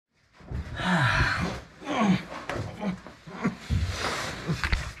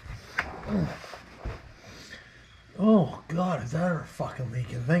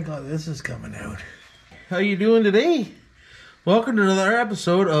leaking. Thank God this is coming out. How you doing today? Welcome to another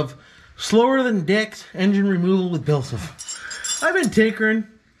episode of Slower Than Dick's Engine Removal with BillSiff. I've been tinkering,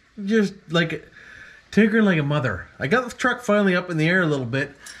 just like tinkering like a mother. I got the truck finally up in the air a little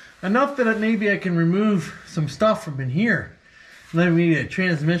bit, enough that maybe I can remove some stuff from in here. And then we need a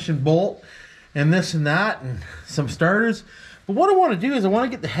transmission bolt and this and that and some starters. But what I want to do is I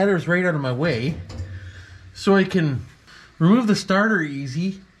want to get the headers right out of my way so I can remove the starter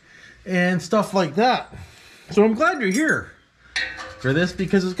easy and stuff like that. So I'm glad you're here for this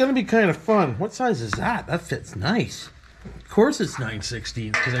because it's going to be kind of fun. What size is that? That fits nice. Of course it's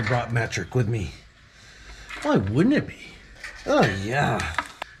 9/16 because I brought metric with me. Why wouldn't it be? Oh yeah.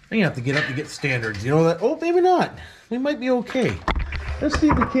 I'm going to have to get up to get standards. You know that? Oh, maybe not. We might be okay. Let's see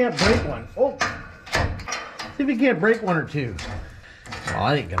if we can't break one. Oh. See if we can't break one or two. Well,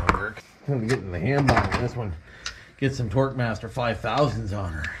 that ain't going to work. I'm going to get in the handball on this one. Get some Torque Master 5000s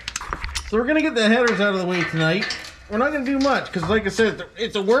on her. So we're going to get the headers out of the way tonight. We're not going to do much because, like I said,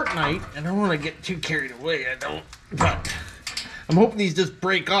 it's a work night. And I don't want to get too carried away. I don't. But I'm hoping these just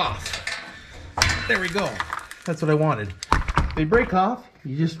break off. There we go. That's what I wanted. They break off,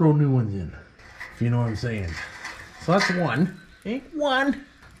 you just throw new ones in. If you know what I'm saying. So that's one. Ain't one.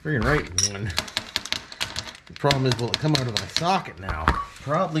 Freaking right, one. The problem is, will it come out of my socket now?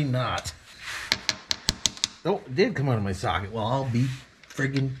 Probably not. Oh, it did come out of my socket. Well, I'll be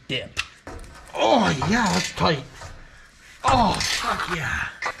friggin' dipped. Oh, yeah, that's tight. Oh, fuck yeah.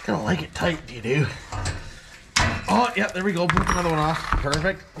 Kinda like it tight, do you do? Oh, yeah, there we go. Break another one off.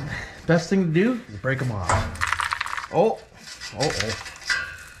 Perfect. Best thing to do is break them off. Oh.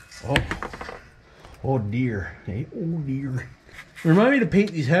 Oh dear. Hey, oh dear. Remind me to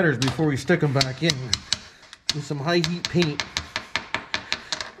paint these headers before we stick them back in with some high heat paint.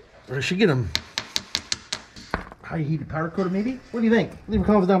 Or I should get them high heated powder coated maybe? What do you think? Leave a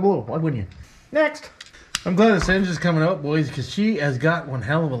comment down below. Why wouldn't you? Next. I'm glad this engine's coming out, boys, because she has got one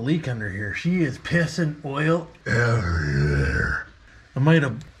hell of a leak under here. She is pissing oil everywhere. I might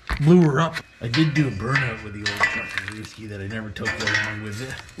have blew her up. I did do a burnout with the old truck whiskey that I never took very long with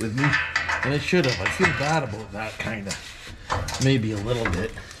me. And I should have. I feel bad about that, kind of. Maybe a little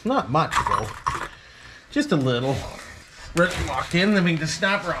bit. Not much, though. Just a little. Rick walked in, then we can just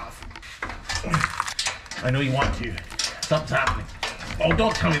snap her off. I know you want to. Something's happening. Oh,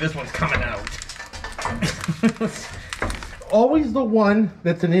 don't tell me this one's coming out. Always the one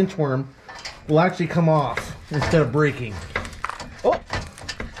that's an inchworm will actually come off instead of breaking. Oh!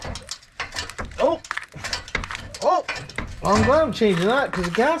 Well, I'm glad I'm changing that because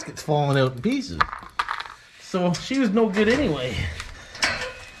the gasket's falling out in pieces. So she was no good anyway.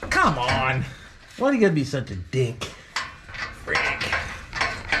 Come on. Why do you gotta be such a dink?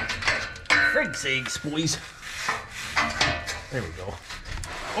 Frig sakes, boys. There we go.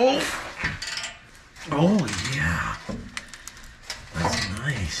 Oh yeah. That's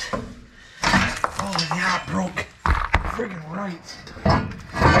nice. Oh yeah, it broke. Friggin' right.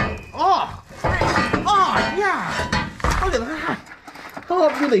 Oh yeah. Look at that. How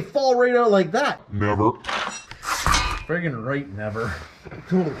often do they fall right out like that? Never. Friggin' right, never.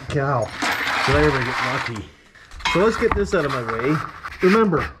 Holy cow. Did I ever get lucky? So let's get this out of my way.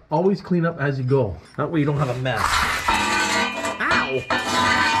 Remember, always clean up as you go. That way you don't have a mess. Ow!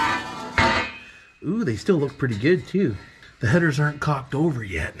 Ooh, they still look pretty good too. The headers aren't cocked over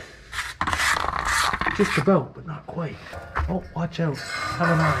yet. Just about, but not quite. Oh, watch out. Have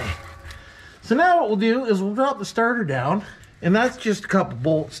an eye. So now what we'll do is we'll drop the starter down, and that's just a couple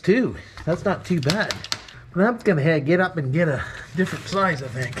bolts too. That's not too bad. But I'm gonna get up and get a different size, I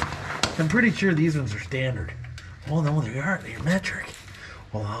think. I'm pretty sure these ones are standard. Well, no, they aren't. They're metric.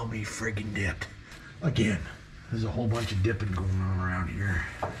 Well, I'll be friggin' dipped. Again, there's a whole bunch of dipping going on around here.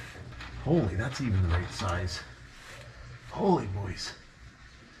 Holy, that's even the right size. Holy boys.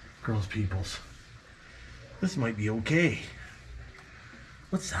 Girls, peoples. This might be okay.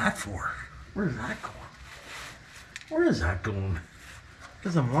 What's that for? Where is that going? Where is that going?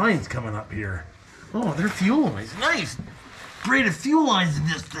 There's some lines coming up here. Oh, they're fuel lines. Nice. Braided fuel lines in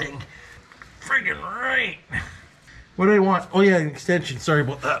this thing. Friggin' right. What do I want? Oh yeah, an extension. Sorry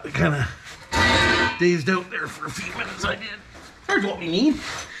about that. I kind of dazed out there for a few minutes. I did. There's what we need.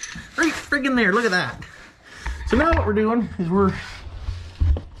 Right friggin' there. Look at that. So now what we're doing is we're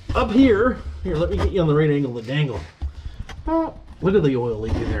up here. Here, let me get you on the right angle to dangle. Oh, look at the oil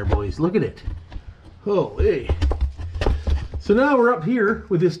leak in there, boys. Look at it. Holy. So now we're up here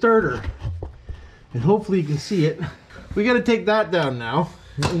with this starter. And hopefully you can see it. We got to take that down now.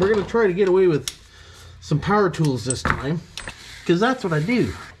 And we're going to try to get away with some power tools this time. Because that's what I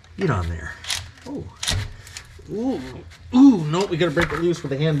do. Get on there. Oh. Ooh, ooh, nope, we gotta break it loose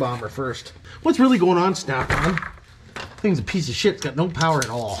with a hand bomber first. What's really going on, Snap-on? Thing's a piece of shit, it's got no power at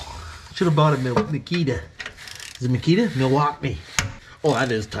all. Should have bought a Makita. Is it Makita? Milwaukee. Oh,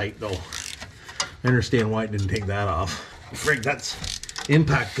 that is tight though. I understand why it didn't take that off. Frig, that's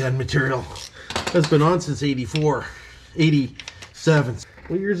impact gun material. That's been on since 84, 87.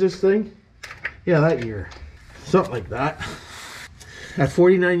 What year is this thing? Yeah, that year. Something like that. At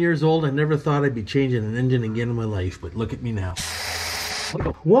 49 years old, I never thought I'd be changing an engine again in my life, but look at me now.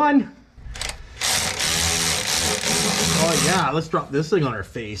 One. Oh yeah, let's drop this thing on our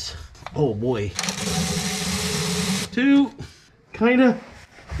face. Oh boy. Two. Kinda.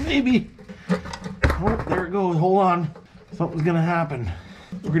 Maybe. Oh, there it goes. Hold on. Something's gonna happen.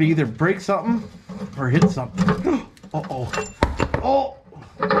 We're gonna either break something or hit something. Uh-oh. Oh!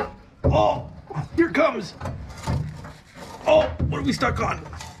 Oh! Here it comes! Oh! What are we stuck on?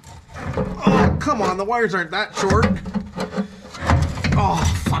 Oh, come on. The wires aren't that short.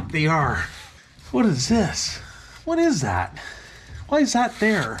 Oh, fuck, they are. What is this? What is that? Why is that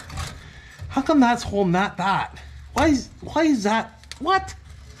there? How come that's holding that? Why is that? What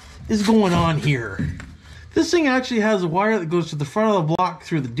is going on here? This thing actually has a wire that goes to the front of the block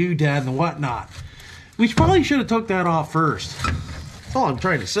through the doodad and whatnot. We probably should have took that off first. That's all I'm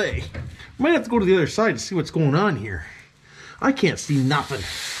trying to say. We might have to go to the other side to see what's going on here. I can't see nothing.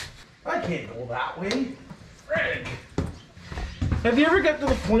 I can't go that way. Frig. Have you ever got to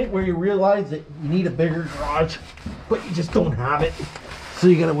the point where you realize that you need a bigger garage, but you just don't have it? So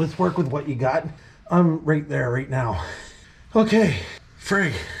you gotta work with what you got. I'm right there right now. Okay,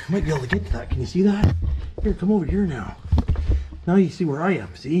 frig, I might be able to get to that. Can you see that? Here, come over here now. Now you see where I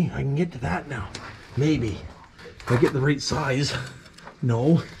am. See, I can get to that now. Maybe. If I get the right size.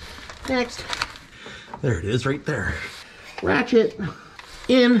 No. Next. There it is right there. Ratchet.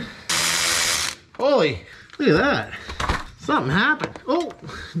 In. Holy, look at that. Something happened. Oh,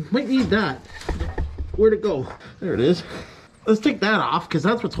 might need that. Where'd it go? There it is. Let's take that off because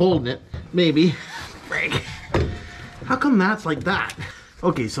that's what's holding it. Maybe. Frig. How come that's like that?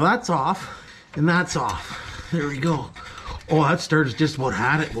 Okay, so that's off and that's off. There we go. Oh, that starter's just about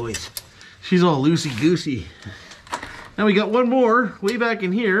had it, boys. She's all loosey-goosey. Now we got one more way back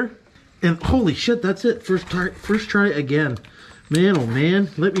in here. And holy shit, that's it. First try again. Man, oh man,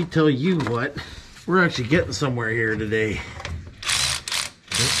 let me tell you what. We're actually getting somewhere here today.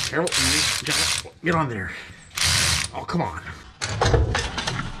 Get on there. Oh, come on.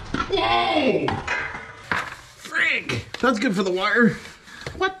 Whoa! Frig! That's good for the wire.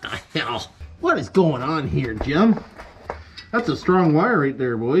 What the hell? What is going on here, Jim? That's a strong wire right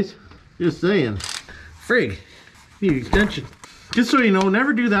there, boys. Just saying. Frig. Need an extension. Just so you know,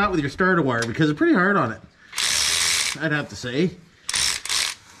 never do that with your starter wire because it's pretty hard on it. I'd have to say.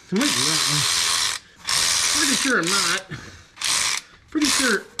 I might do that one. Pretty sure I'm not. Pretty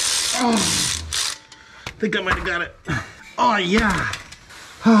sure. Oh, I think I might have got it. Oh yeah.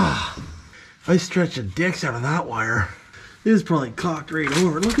 I stretched the dicks out of that wire. It is probably cocked right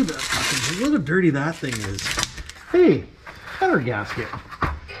over. Look at that fucking. Look how dirty that thing is. Hey, header gasket.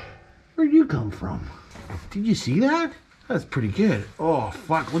 Where'd you come from? Did you see that? That's pretty good. Oh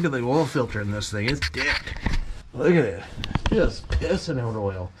fuck! Look at the oil filter in this thing. It's dipped. Look at it. Just pissing out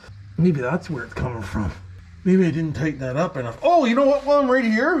oil. Maybe that's where it's coming from. Maybe I didn't tighten that up enough. Oh, you know what? While I'm right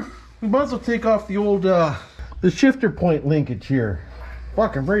here, we might as well take off the old the shifter point linkage here.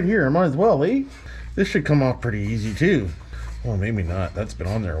 Fucking right here. I might as well, eh? This should come off pretty easy too. Well, maybe not. That's been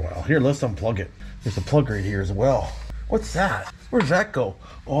on there a while. Here, let's unplug it. There's a plug right here as well. What's that? Where's that go?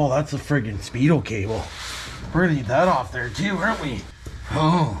 Oh, that's a friggin' speedo cable. We're gonna need that off there too, aren't we?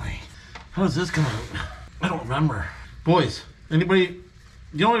 Holy. How does this come out? I don't remember. Boys, anybody,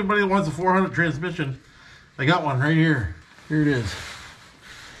 you know anybody that wants a 400 transmission? I got one right here. Here it is.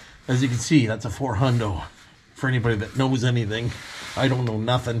 As you can see, that's a 400. For anybody that knows anything. I don't know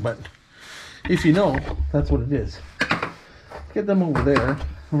nothing, but if you know, that's what it is. Get them over there.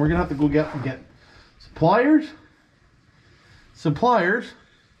 And we're gonna have to go get suppliers,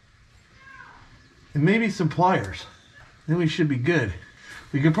 and maybe some pliers. Then we should be good.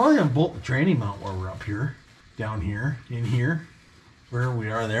 We could probably unbolt the training mount while we're up here, down here, in here, wherever we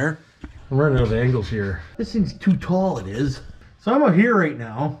are there. I'm running out of angles here. This thing's too tall, it is. So I'm out here right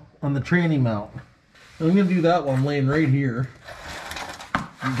now on the training mount. And I'm gonna do that while I'm laying right here,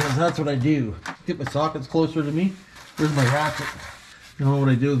 because that's what I do. Get my sockets closer to me. Where's my ratchet? You know what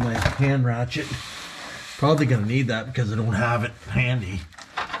I do with my hand ratchet? Probably gonna need that because I don't have it handy.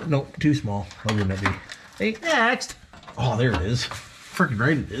 Nope, too small. How wouldn't it be? Hey, next! Oh, there it is. Freaking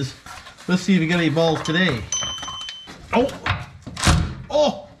right it is. Let's see if we got any balls today. Oh!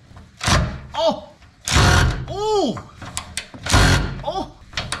 Oh! Oh! Oh! Oh!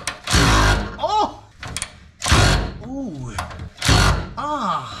 Oh! Ooh.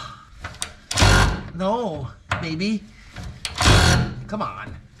 Ah! No, baby. Come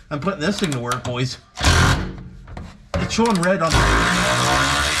on. I'm putting this thing to work, boys. It's showing red on the...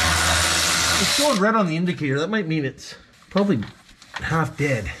 It's showing red on the indicator. That might mean it's probably half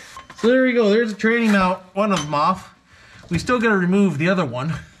dead. So there we go. There's a training mount. One of them off. We still got to remove the other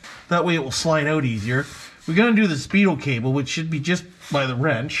one. That way it will slide out easier. We're going to do the speedo cable, which should be just by the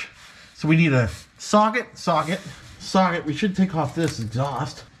wrench. So we need a socket. We should take off this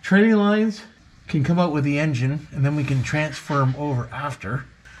exhaust. Training lines can come out with the engine, and then we can transfer them over after.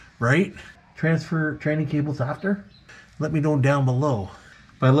 Right? Transfer training cables after? Let me know down below.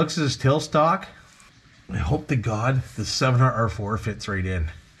 By the looks of this tailstock, I hope to God the 700R4 fits right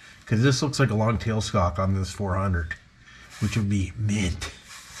in. Because this looks like a long tailstock on this 400. Which would be mint.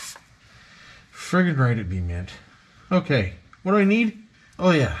 Friggin' right, it'd be mint. Okay, what do I need?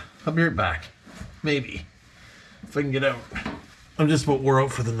 Oh yeah, I'll be right back. Maybe. If I can get out. I'm just about wore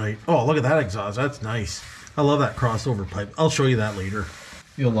out for the night. Oh, look at that exhaust. That's nice. I love that crossover pipe. I'll show you that later.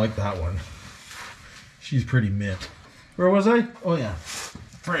 You'll like that one. She's pretty mint. Where was I? Oh yeah.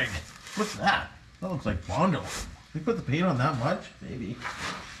 Frig. What's that? That looks like Bondo. We put the paint on that much? Maybe.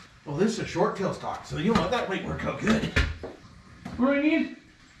 Well, this is a short tail stock, so you know what? That might work out good. What do I need?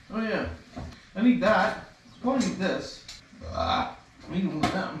 Oh yeah. I need that. Probably need this. I need one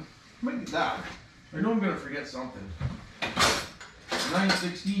of them. I might need that. I know I'm gonna forget something.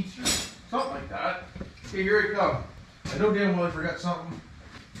 9/16 or something like that. Okay, here I come. I know damn well I forgot something.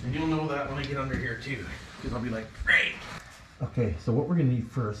 And you'll know that when I get under here too. Because I'll be like, great. Okay, so what we're gonna need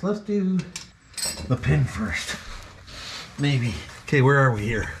first. Let's do the pin first. Maybe. Okay, where are we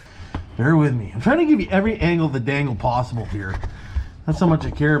here? Bear with me. I'm trying to give you every angle of the dangle possible here. That's how much I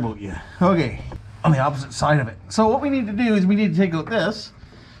care about you. Okay, on the opposite side of it. So what we need to do is we need to take out this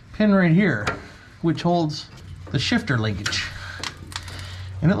pin right here, which holds the shifter linkage.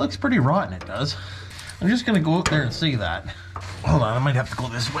 And it looks pretty rotten, it does. I'm just gonna go out there and see that. Hold on, I might have to go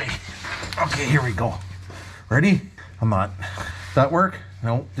this way. Okay, here we go. Ready? I'm not. That work?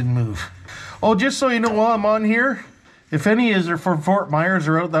 No, didn't move. Oh, just so you know while I'm on here, if any is from Fort Myers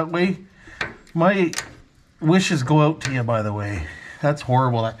or out that way, my wishes go out to you, by the way. That's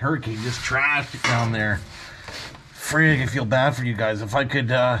horrible. That hurricane just trashed it down there. Frig, I feel bad for you guys. If I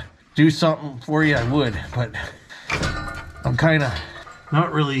could do something for you, I would. But I'm kind of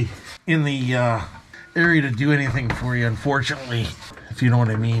not really in the area to do anything for you, unfortunately, if you know what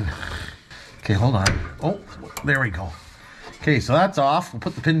I mean. Okay, hold on. Oh, there we go. Okay, so that's off. We'll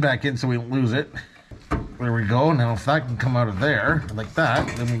put the pin back in so we don't lose it. There we go. Now if that can come out of there like that,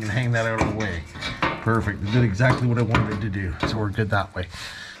 then we can hang that out of the way. Perfect. It did exactly what I wanted it to do. So we're good that way.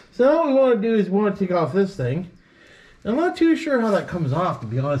 So now what we want to do is we want to take off this thing. I'm not too sure how that comes off, to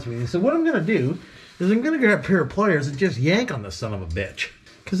be honest with you. So what I'm going to do is I'm going to grab a pair of pliers and just yank on this son of a bitch.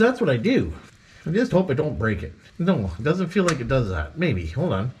 Because that's what I do. I just hope I don't break it. No, it doesn't feel like it does that. Maybe.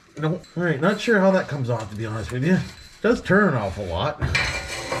 Hold on. No. Alright, not sure how that comes off, to be honest with you. It does turn an awful lot.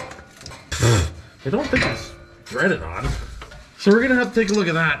 I don't think it's threaded on. So we're going to have to take a look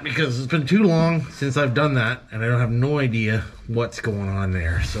at that because it's been too long since I've done that and I don't have no idea what's going on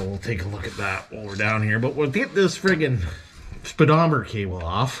there. So we'll take a look at that while we're down here. But we'll get this friggin' speedometer cable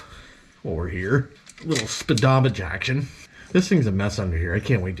off while we're here. A little speedometer action. This thing's a mess under here. I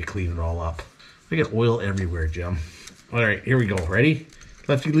can't wait to clean it all up. I got oil everywhere, Jim. Alright, here we go. Ready?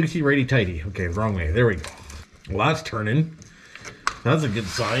 Lefty loosey, righty tighty. Okay, wrong way. There we go. Well, that's turning. That's a good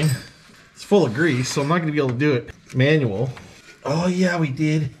sign. It's full of grease, so I'm not going to be able to do it manual. Oh yeah, we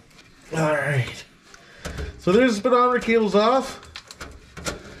did. Alright. So there's the speedometer cable's off,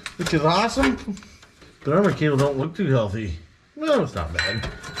 which is awesome. Speedometer cable don't look too healthy. No, it's not bad.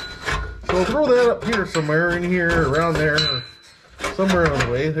 So we'll throw that up here somewhere, in here, around there, or somewhere on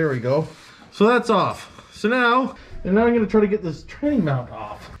the way. There we go. So that's off. So now I'm going to try to get this training mount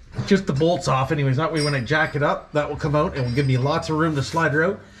off. Just the bolts off anyways. That way when I jack it up, that will come out and will give me lots of room to slide her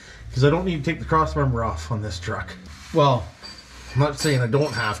out. Because I don't need to take the cross member off on this truck. Well, I'm not saying I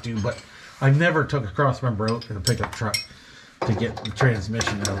don't have to, but I never took a cross member out in a pickup truck to get the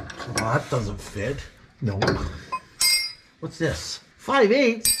transmission out. Well, that doesn't fit. No. What's this?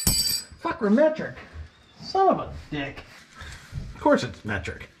 5/8? Fuck, we're metric. Son of a dick. Of course it's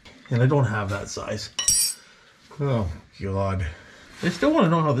metric. And I don't have that size. Oh, God. I still want to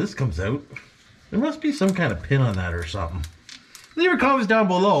know how this comes out. There must be some kind of pin on that or something. Leave your comments down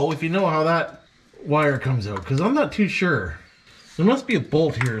below if you know how that wire comes out, because I'm not too sure. There must be a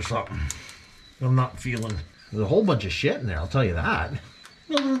bolt here or something. I'm not feeling. There's a whole bunch of shit in there, I'll tell you that.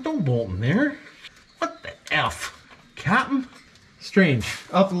 No, there's no bolt in there. What the F. Captain? Strange.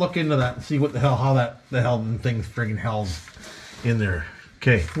 I'll have to look into that and see what the hell, how the hell thing friggin' hell's in there.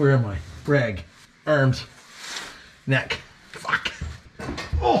 Okay, where am I? Rag. Arms. Neck. Fuck.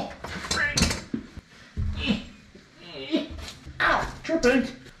 Oh, frick. Ow, tripping.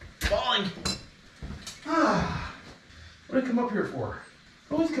 Falling. Ah. What did I come up here for?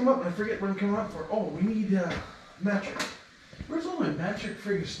 I always come up and I forget what I'm coming up for. Oh, we need metric. Where's all my metric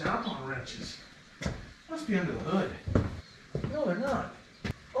friggin' snap-on wrenches? Must be under the hood. No, they're not.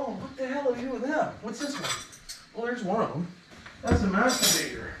 Oh, what the hell are we doing with them? What's this one? Oh, there's one of them. That's a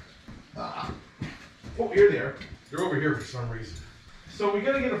masturbator. Oh, here they are. They're over here for some reason. So we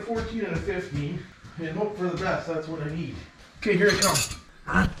gotta get a 14 and a 15 and hope for the best. That's what I need. Okay, here it comes.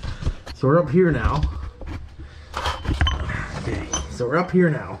 So we're up here now. Okay, so we're up here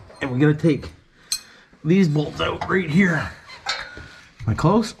now. And we're gonna take these bolts out right here. Am I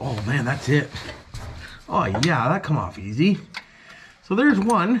close? Oh man, that's it. Oh yeah, that come off easy. So there's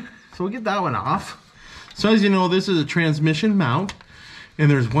one. So we get that one off. So as you know, this is a transmission mount. And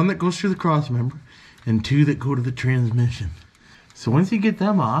there's one that goes through the cross member and two that go to the transmission. So once you get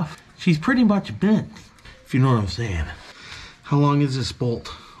them off, she's pretty much bent, if you know what I'm saying. How long is this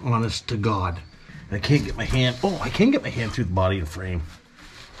bolt? Honest to God. I can't get my hand. Oh, I can get my hand through the body and frame.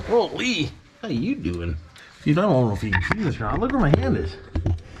 Holy, how you doing? Dude, I don't know if you can see this or not. Look where my hand is.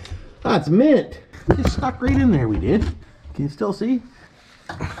 That's mint. Just stuck right in there, we did. Can you still see?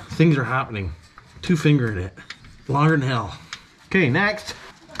 Things are happening. 2-fingering it. Longer than hell. Okay, next.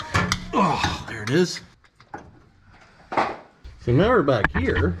 Oh, there it is. So now we're back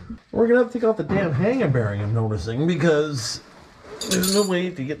here. We're gonna have to take off the damn hanger bearing, I'm noticing, because there's no way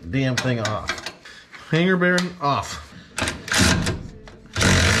to get the damn thing off. Hanger bearing off.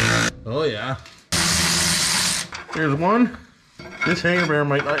 Oh yeah. There's one. This hanger bearing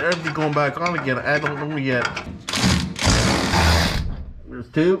might not be going back on again. I don't know yet. There's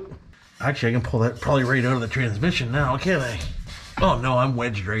two. Actually, I can pull that probably right out of the transmission now, can't I? Oh no, I'm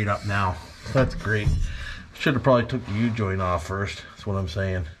wedged right up now. That's great. Should have probably took the U-joint off first. That's what I'm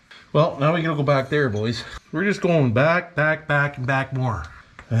saying. Well, now we gotta go back there, boys. We're just going back, back, back, and back more.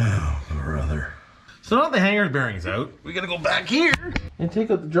 Oh, brother. So now the hanger bearing's out, we gotta go back here and take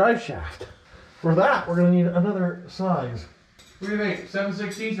out the drive shaft. For that, we're gonna need another size. What do you think?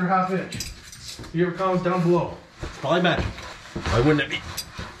 7/16 or 1/2 inch? You ever comments down below? Probably better. Why wouldn't it be?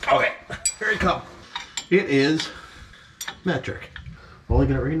 Okay, here it comes. It is metric. Well, I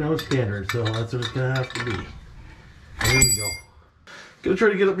got it right now standard, so that's what it's gonna have to be. There we go. Gonna try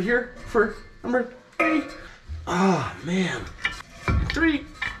to get up here for number 3. Ah, man. 3.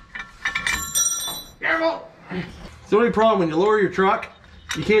 Careful. It's the only problem when you lower your truck,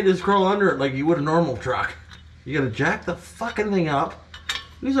 you can't just crawl under it like you would a normal truck. You gotta jack the fucking thing up.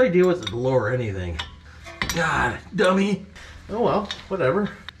 Whose idea was it to lower anything? God, dummy. Oh well, whatever.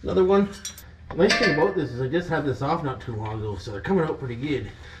 Another one. The nice thing about this is I just had this off not too long ago, so they're coming out pretty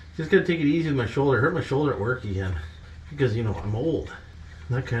good. Just gotta take it easy with my shoulder. I hurt my shoulder at work again. Because, you know, I'm old.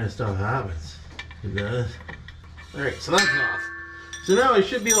 That kind of stuff happens. It does. Alright, so that's off. So now I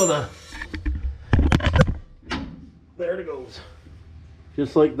should be able to... There it goes.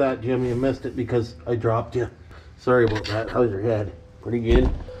 Just like that, Jimmy. You missed it because I dropped you. Sorry about that. How's your head? Pretty good.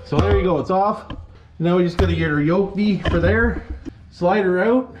 So there you go. It's off. Now we just gotta get her yoke V for there. Slide her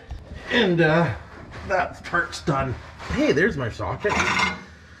out. And that part's done. Hey, there's my socket.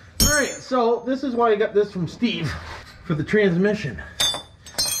 Alright, so this is why I got this from Steve for the transmission.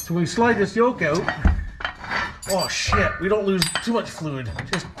 So we slide this yoke out. Oh shit, we don't lose too much fluid,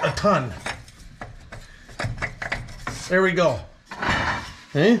 just a ton. There we go.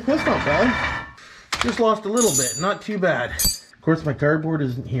 Hey, that's not bad. Just lost a little bit, not too bad. Of course my cardboard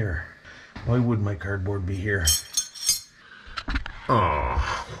isn't here. Why would my cardboard be here?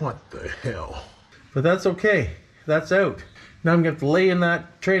 Oh, what the hell? But that's okay. That's out. Now I'm going to have to lay in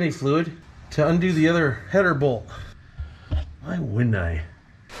that training fluid to undo the other header bolt. Why wouldn't I?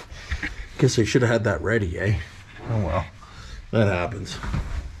 Guess I should have had that ready, eh? Oh well. That happens.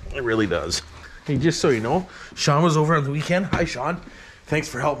 It really does. Hey, just so you know, Sean was over on the weekend. Hi, Sean. Thanks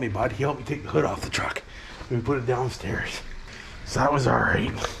for helping me, bud. He helped me take the hood off the truck. We put it downstairs. So that was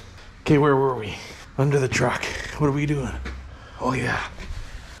alright. Okay, where were we? Under the truck. What are we doing? Oh yeah.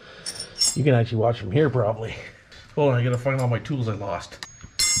 You can actually watch from here probably. Hold on, I gotta find all my tools I lost.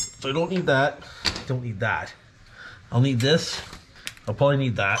 So I don't need that. Don't need that. I'll need this. I'll probably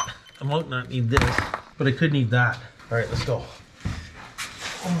need that. I might not need this, but I could need that. Alright, let's go.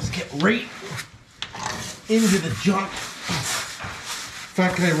 Almost get right into the junk.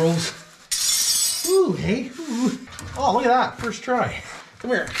 Fat guy rolls. Ooh, hey. Ooh. Oh, look at that. First try.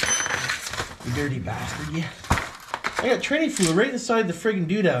 Come here. You dirty bastard, you. I got tranny fluid right inside the friggin'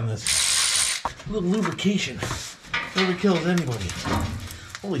 doodad on this. A little lubrication. Never kills anybody.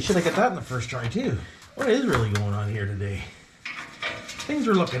 Holy shit, I got that in the first try too. What is really going on here today? Things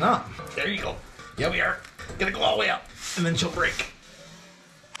are looking up. There you go. Yeah, we are. Gonna go all the way up. And then she'll break.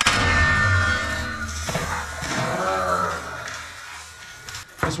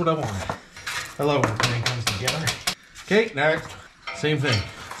 That's what I wanted. I love when everything comes together. Okay, next. Same thing.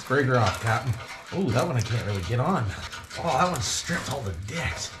 Let's break her off, Captain. Oh, that one I can't really get on. Oh, that one stripped all the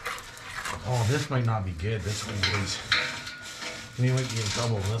dicks. Oh, this might not be good. This one is. We might be in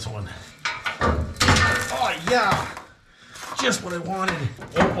trouble with this one. Oh, yeah. Just what I wanted.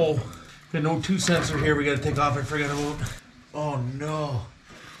 Uh-oh. Got an O2 sensor here we gotta take off. I forgot about. Oh, no.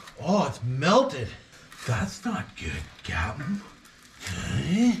 Oh, it's melted. That's not good, Captain.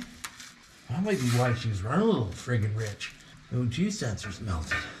 Okay. That might be why she was running a little friggin' rich. O2 sensor's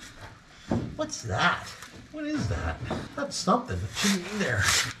melted. What's that? What is that? That's something that shouldn't be there.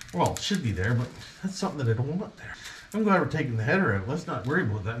 Well, it should be there, but that's something that I don't want there. I'm glad we're taking the header out. Let's not worry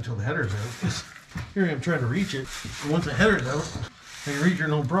about that until the header's out, because here I am trying to reach it. And once the header's out, I can reach her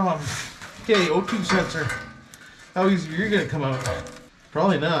no problem. Okay, O2 sensor. How easy are you gonna come out?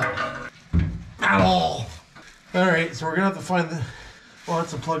 Probably not. At all. Alright, so we're gonna have to find the... Oh,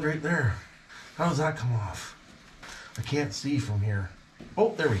 that's a plug right there. How does that come off? I can't see from here.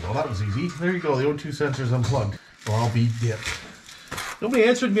 Oh, there we go. That was easy. There you go. The O2 sensor's unplugged. Well, I'll be dipped. Nobody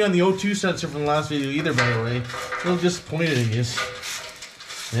answered me on the O2 sensor from the last video either, by the way. A little disappointed in you.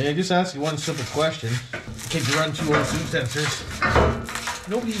 And I just asked you one simple question. Can you run 2 O2 sensors?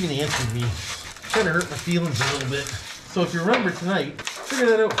 Nobody even answered me. Kind of hurt my feelings a little bit. So if you remember tonight, figure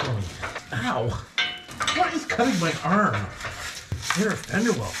that out for me. Ow. What is cutting my arm? Hit her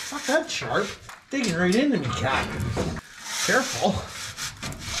fender well. Fuck, that's sharp. Digging right into me, cat. Careful.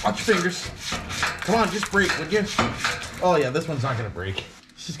 Watch your fingers. Come on, just break, would you? Oh yeah, this one's not gonna break.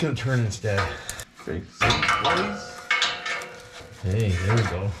 It's just gonna turn instead. Break, please. Hey, there we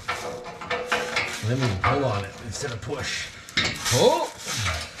go. And then we can pull on it instead of push. Pull,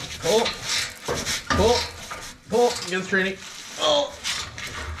 pull, pull, pull. Get the training. Oh,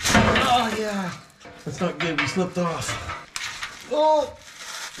 oh yeah. That's not good. We slipped off. Oh,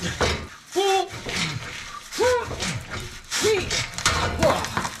 oh, oh.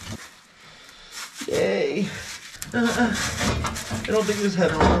 Yay. I don't think this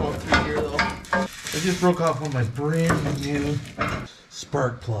header will go through here though. I just broke off one of my brand new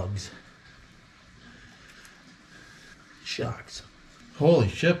spark plugs. Shucks. Holy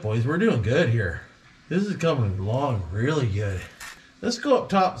shit, boys, we're doing good here. This is coming along really good. Let's go up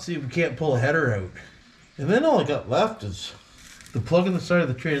top and see if we can't pull a header out. And then all I got left is the plug in the side of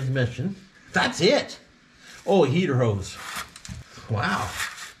the transmission. That's it. Oh, a heater hose. Wow.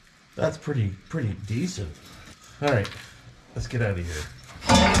 That's pretty decent. All right, let's get out of here.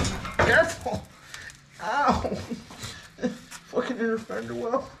 Careful. Ow. Fucking inner fender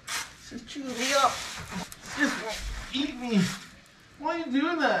well. It's just chewing me up. It's just won't eat me. Why are you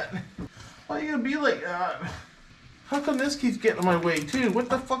doing that? Why are you gonna be like that? How come this keeps getting in my way too? What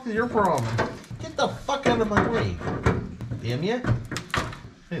the fuck is your problem? Get the fuck out of my way. Damn ya.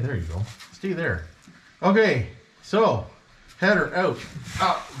 Hey, there you go. Stay there. Okay, so header out,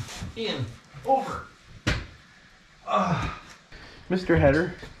 up, in, over. Mr.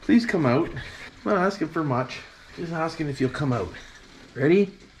 Header, please come out. I'm not asking for much. Just asking if you'll come out.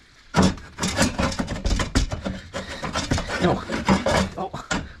 Ready? No. Oh.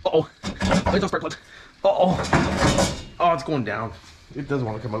 Uh-oh. Lights on spark plugs. Uh-oh. Oh, it's going down. It doesn't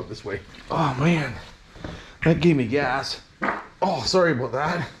want to come out this way. Oh, man. That gave me gas. Oh, sorry about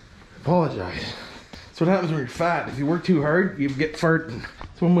that. Apologize. That's what happens when you're fat. If you work too hard, you get farting.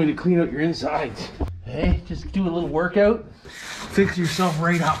 It's one way to clean out your insides. Hey, just do a little workout. Fix yourself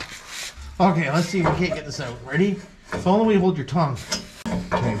right up. Okay, let's see if we can't get this out. Ready? Follow the way, hold your tongue.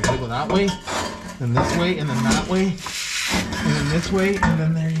 Okay, we go that way, then this way, and then that way, and then this way, and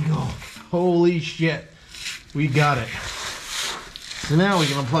then there you go. Holy shit. We got it. So now we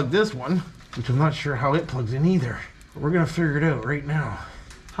can unplug this one, which I'm not sure how it plugs in either. But we're gonna figure it out right now.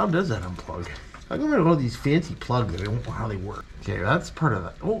 How does that unplug? How come I have all these fancy plugs that I don't know how they work? Okay, that's part of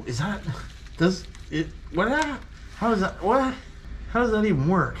that. Oh, is that, does it, what? How does that, what? How does that even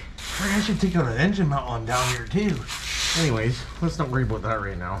work? I should take out an engine mount on down here too. Anyways, let's not worry about that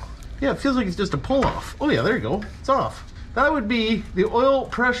right now. Yeah, it feels like it's just a pull off. Oh yeah, there you go, it's off. That would be the oil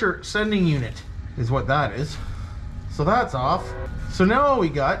pressure sending unit is what that is. So that's off. So now all we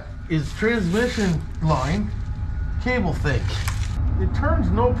got is transmission line cable thing. It turns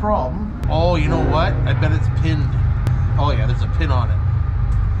no problem. Oh, you know what? I bet it's pinned. Oh yeah, there's a pin on it.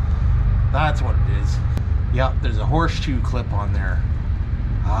 That's what it is. Yep, there's a horseshoe clip on there.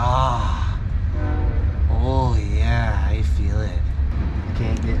 Ah. Oh yeah, I feel it.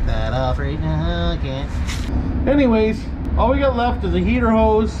 Can't get that off right now, I can't. Anyways, all we got left is a heater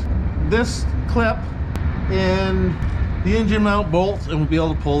hose, this clip, and the engine mount bolts, and we'll be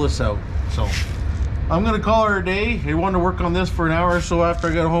able to pull this out. So I'm gonna call her a day. I wanted to work on this for an hour or so after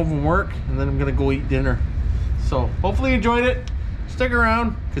I got home from work, and then I'm gonna go eat dinner. So hopefully you enjoyed it. Stick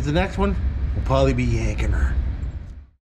around, because the next one will probably be yanking her.